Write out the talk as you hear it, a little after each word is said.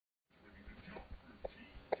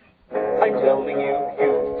telling you,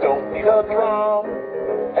 you don't need a drum.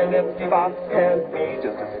 An empty box can be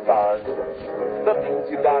just as fun. The things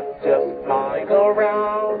you got just lying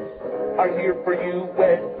around are here for you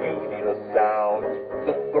when you need a sound.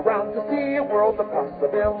 Look around to see a world of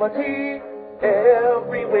possibility.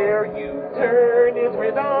 Everywhere you turn is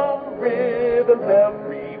rhythm, rhythms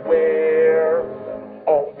everywhere.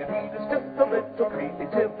 All you need is just a little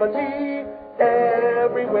creativity.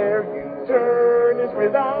 Everywhere you turn is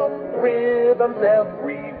rhythm, rhythms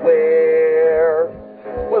everywhere.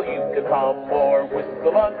 Well, you can hum or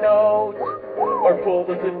whistle a note, or pull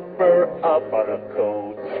the zipper up on a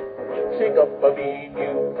coat. Shake up a bean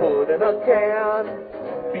you put in a can,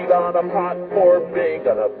 beat on a pot or bake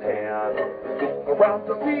on a pan. Look around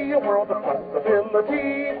to see a world of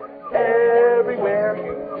possibility. Everywhere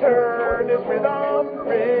you turn is rhythm,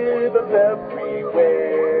 rhythms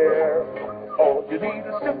everywhere. All you need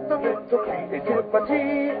is just a little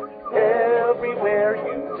creativity. Everywhere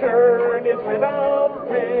you turn is rhythm,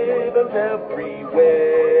 rhythms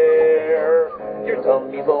everywhere. Your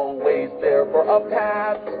tummy's always there for a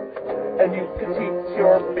pat, and you can teach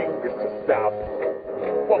your fingers to snap.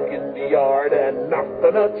 Walk in the yard and knock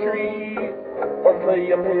on a tree, or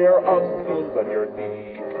play a pair of spoons on your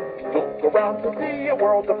knee. Look around to see a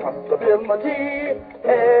world of possibility.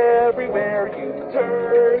 Everywhere you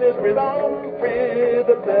turn is rhythm,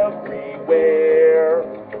 rhythms everywhere.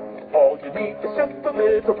 All you need is just a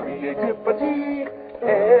little creativity.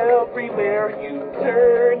 Everywhere you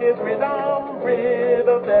turn is rhythm,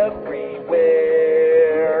 rhythms everywhere.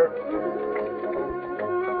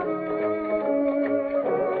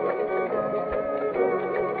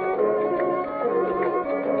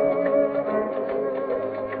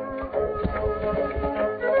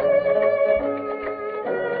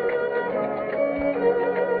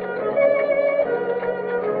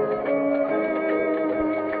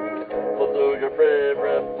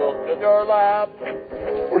 Favorite book in your lap,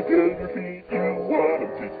 or can you feed you one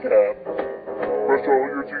empty cap? Brush all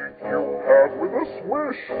your teeth you have with a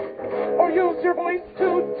swish, or use your voice to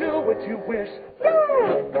do what you wish.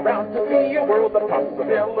 Look around to see a world of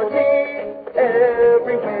possibility.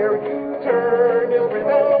 Everywhere you turn is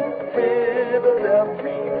rhythm, rhythms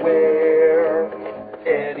everywhere.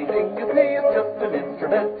 Anything you see is just an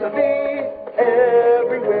instrument to be.